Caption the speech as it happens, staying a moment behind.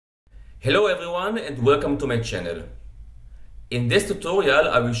Hello everyone and welcome to my channel. In this tutorial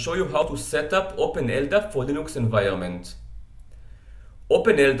I will show you how to set up OpenLDAP for Linux environment.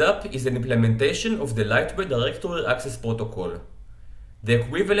 OpenLDAP is an implementation of the Lightweight Directory Access Protocol, the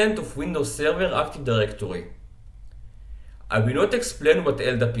equivalent of Windows Server Active Directory. I will not explain what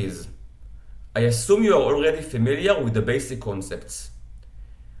LDAP is. I assume you are already familiar with the basic concepts.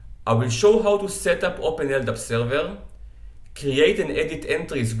 I will show how to set up OpenLDAP server, create and edit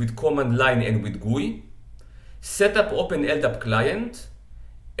entries with command line and with GUI, set up OpenLDAP client,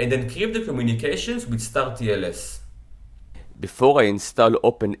 and encrypt the communications with STARTTLS. Before I install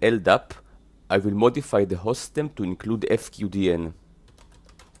OpenLDAP, I will modify the hostname to include FQDN.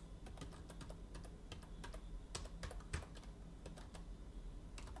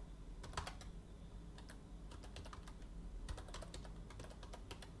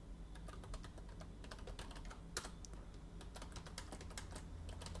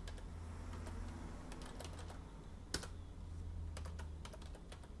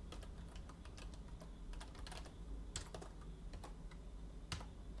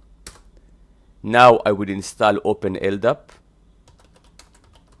 Now I will install OpenLDAP.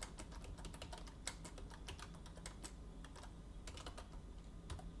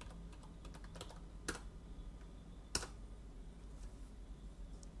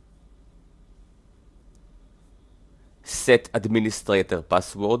 Set administrator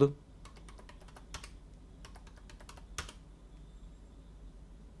password.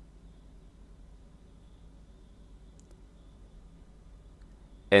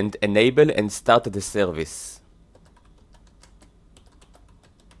 And enable and start the service.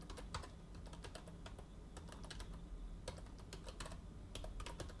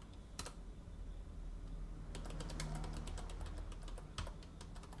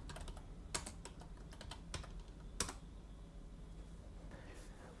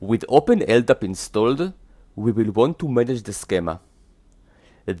 With OpenLDAP installed, we will want to manage the schema.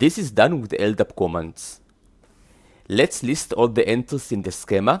 This is done with LDAP commands. Let's list all the entries in the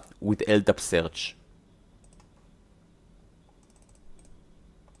schema with LDAP search.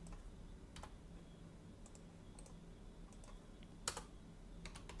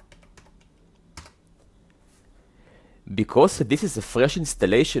 Because this is a fresh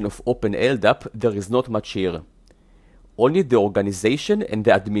installation of OpenLDAP, there is not much here. Only the organization and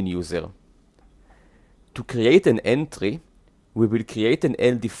the admin user. To create an entry, we will create an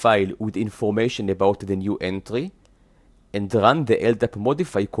LD file with information about the new entry and run the LDAP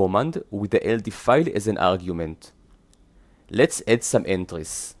modify command with the LD file as an argument. Let's add some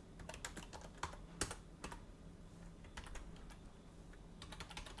entries.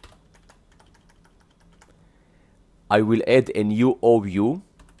 I will add a new OU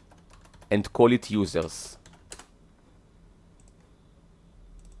and call it users.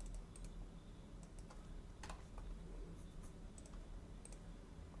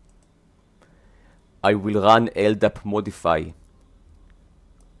 I will run LDAP modify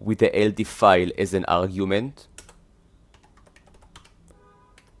with the LD file as an argument.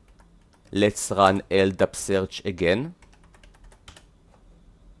 Let's run LDAP search again.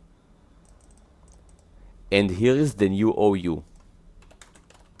 And here is the new OU.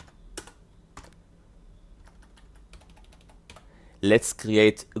 Let's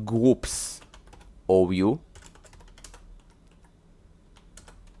create groups OU.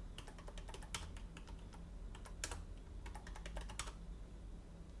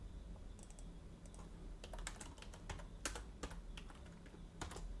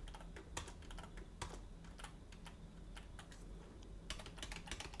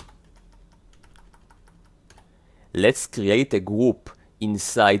 Let's create a group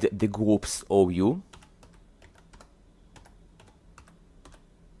inside the groups OU.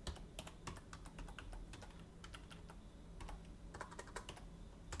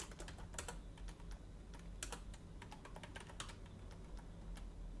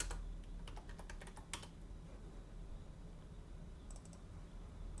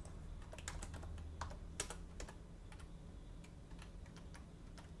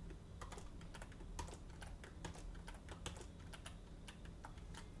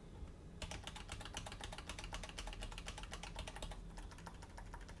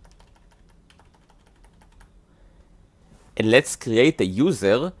 And let's create a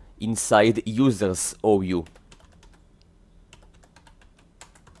user inside users OU.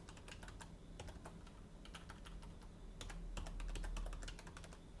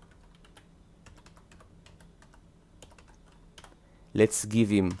 Let's give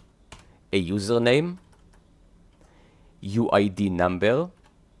him a username, UID number,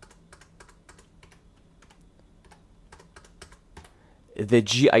 the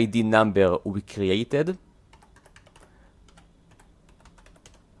GID number we created.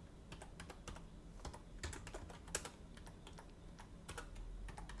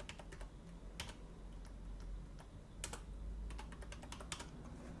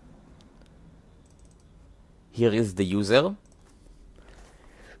 Here is the user.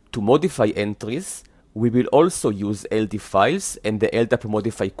 To modify entries, we will also use LD files and the LDAP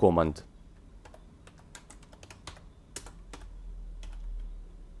modify command.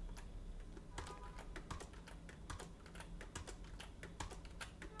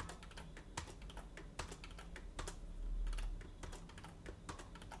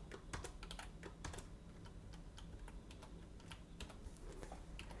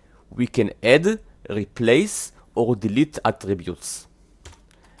 We can add, replace, or delete attributes.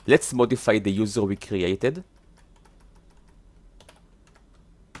 Let's modify the user we created.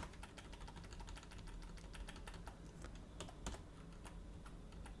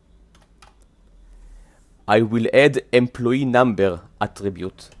 I will add employee number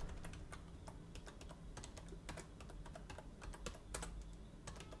attribute.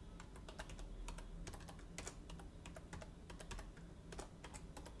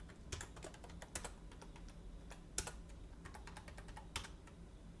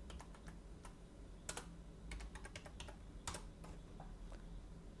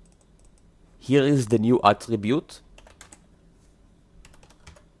 Here is the new attribute.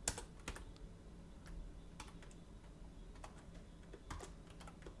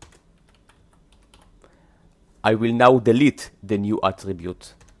 I will now delete the new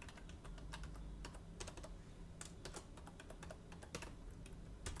attribute.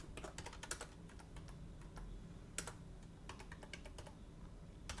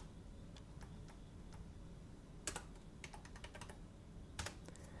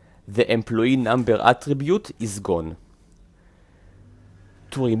 The employee number attribute is gone.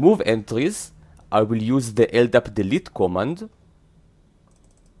 To remove entries, I will use the LDAP delete command.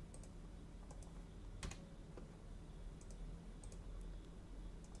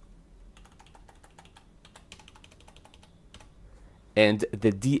 And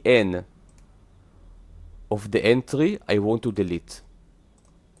the DN of the entry I want to delete.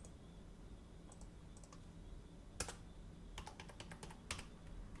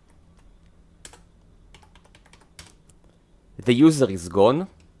 The user is gone.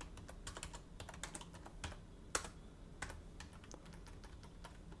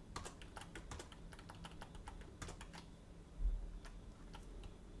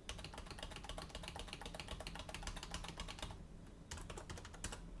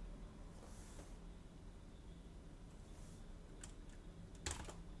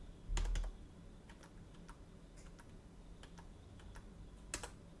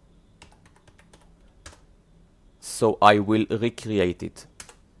 So I will recreate it.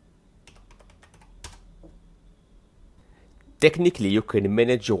 Technically, you can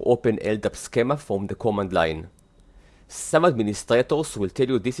manage your OpenLDAP schema from the command line. Some administrators will tell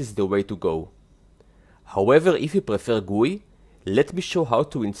you this is the way to go. However, if you prefer GUI, let me show how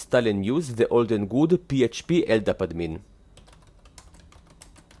to install and use the old and good PHP LDAP Admin.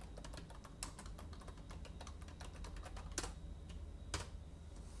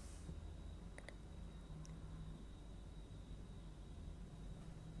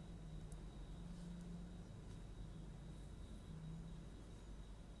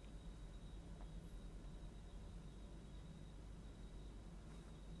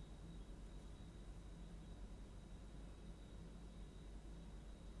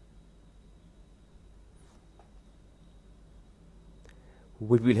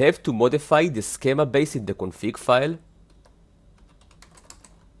 We will have to modify the schema base in the config file.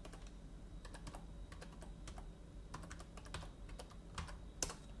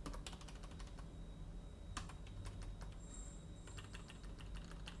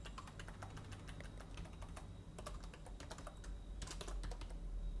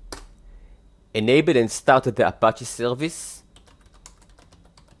 Enable and start the Apache service.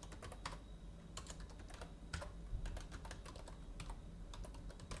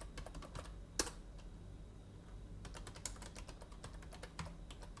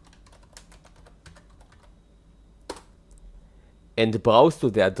 And browse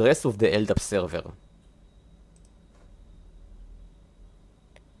to the address of the LDAP server.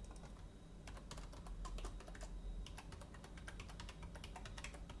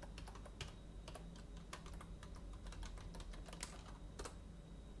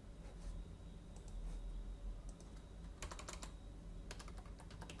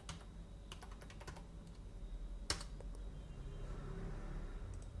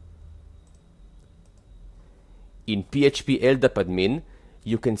 In PHP LDAP Admin,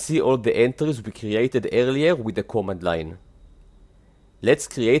 You can see all the entries we created earlier with the command line. Let's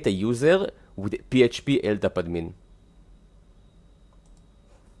create a user with PHP LDAP Admin.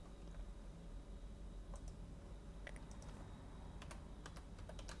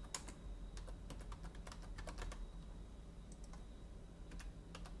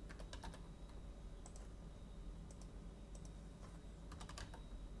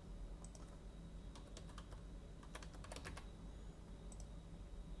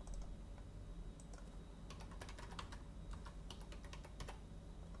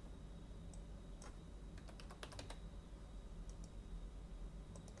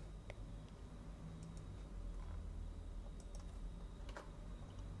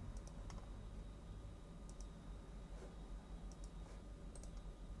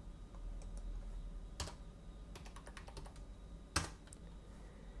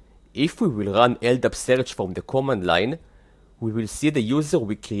 If we will run LDAP search from the command line, we will see the user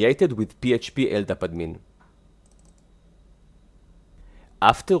we created with PHP LDAP Admin.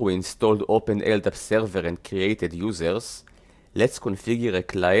 After we installed OpenLDAP server and created users, let's configure a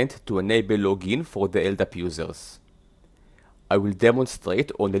client to enable login for the LDAP users. I will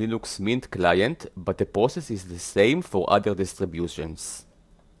demonstrate on the Linux Mint client, but the process is the same for other distributions.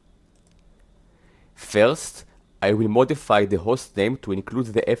 First, I will modify the hostname to include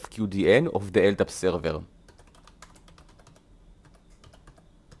the FQDN of the LDAP server.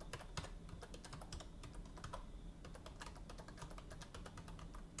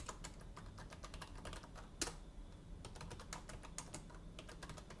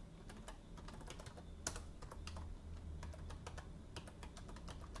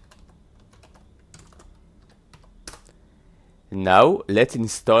 Now, let's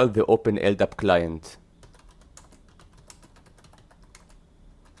install the OpenLDAP client.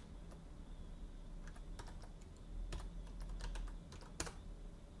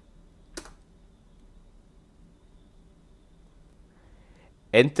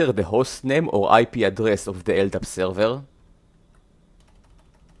 Enter the hostname or IP address of the LDAP server.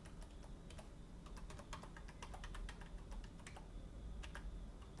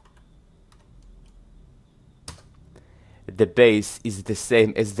 The base is the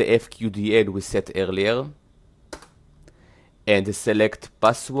same as the FQDN we set earlier. And select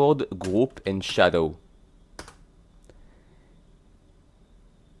password, group, and shadow.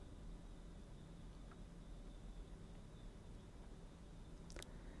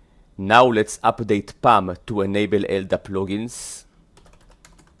 Now let's update PAM to enable LDAP logins.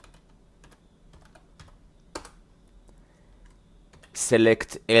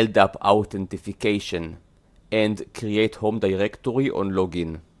 Select LDAP authentication and create home directory on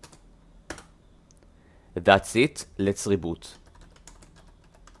login. That's it, let's reboot.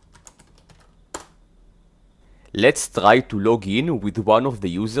 Let's try to log in with one of the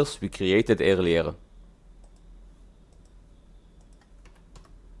users we created earlier.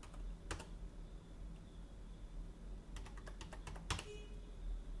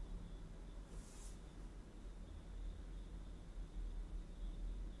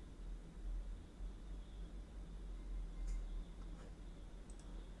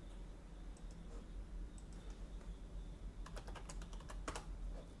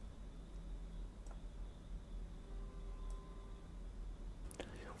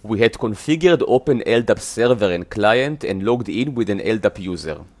 We had configured OpenLDAP server and client and logged in with an LDAP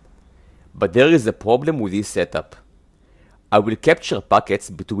user. But there is a problem with this setup. I will capture packets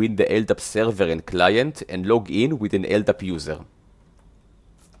between the LDAP server and client and log in with an LDAP user.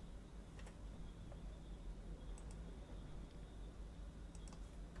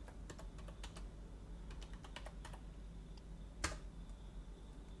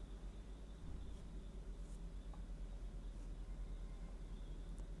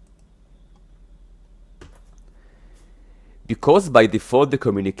 Because by default the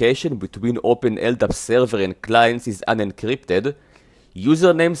communication between OpenLDAP server and clients is unencrypted,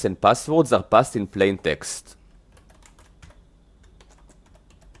 usernames and passwords are passed in plain text.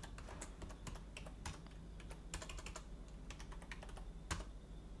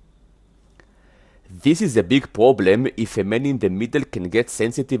 This is a big problem if a man in the middle can get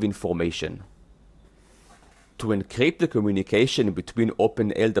sensitive information. To encrypt the communication between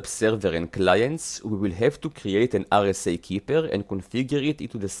OpenLDAP server and clients, we will have to create an RSA keeper and configure it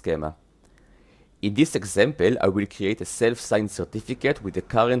into the schema. In this example, I will create a self-signed certificate with the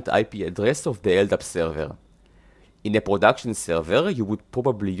current IP address of the LDAP server. In a production server, you would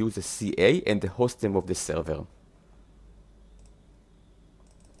probably use a CA and the hostname of the server.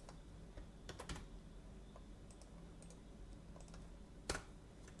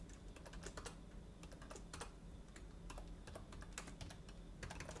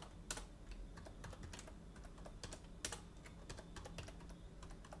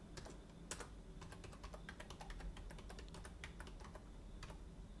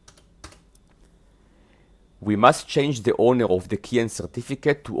 we must change the owner of the key and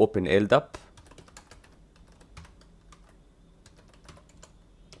certificate to OpenLDAP.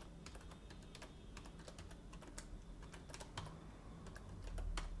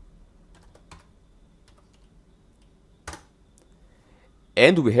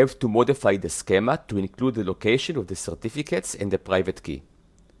 And we have to modify the schema to include the location of the certificates and the private key.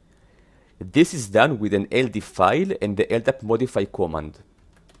 This is done with an LD file and the LDAP modify command.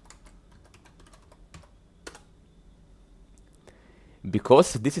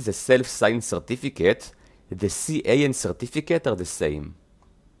 Because this is a self-signed certificate, the CA and certificate are the same.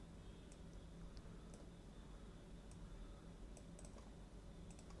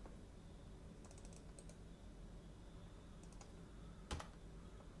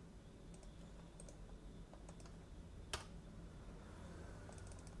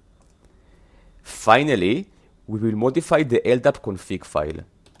 Finally, we will modify the LDAP config file.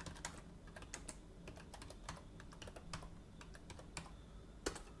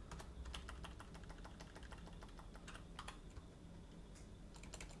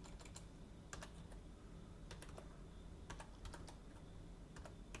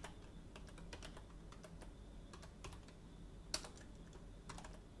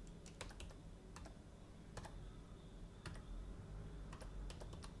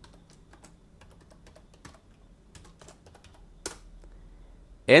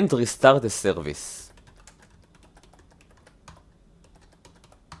 And restart the service.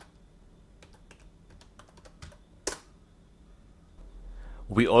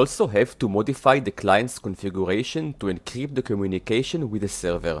 We also have to modify the client's configuration to encrypt the communication with the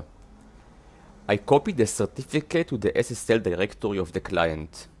server. I copied the certificate to the SSL directory of the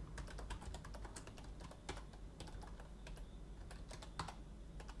client.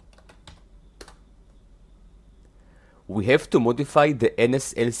 We have to modify the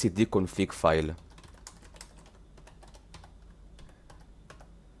NSLCD config file.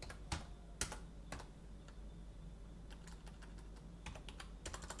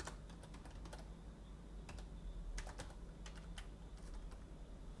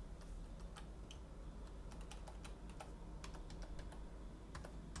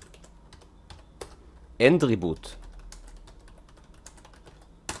 And reboot.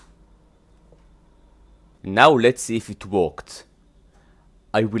 Now let's see if it worked.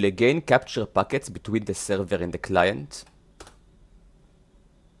 I will again capture packets between the server and the client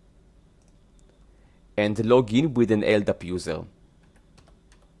and log in with an LDAP user.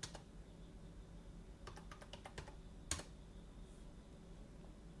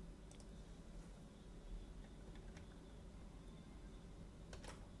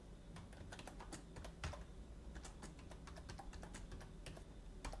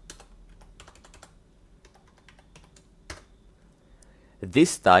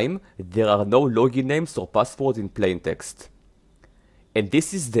 This time, there are no login names or passwords in plain text. And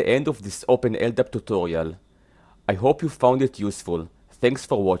this is the end of this OpenLDAP tutorial. I hope you found it useful. Thanks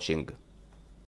for watching.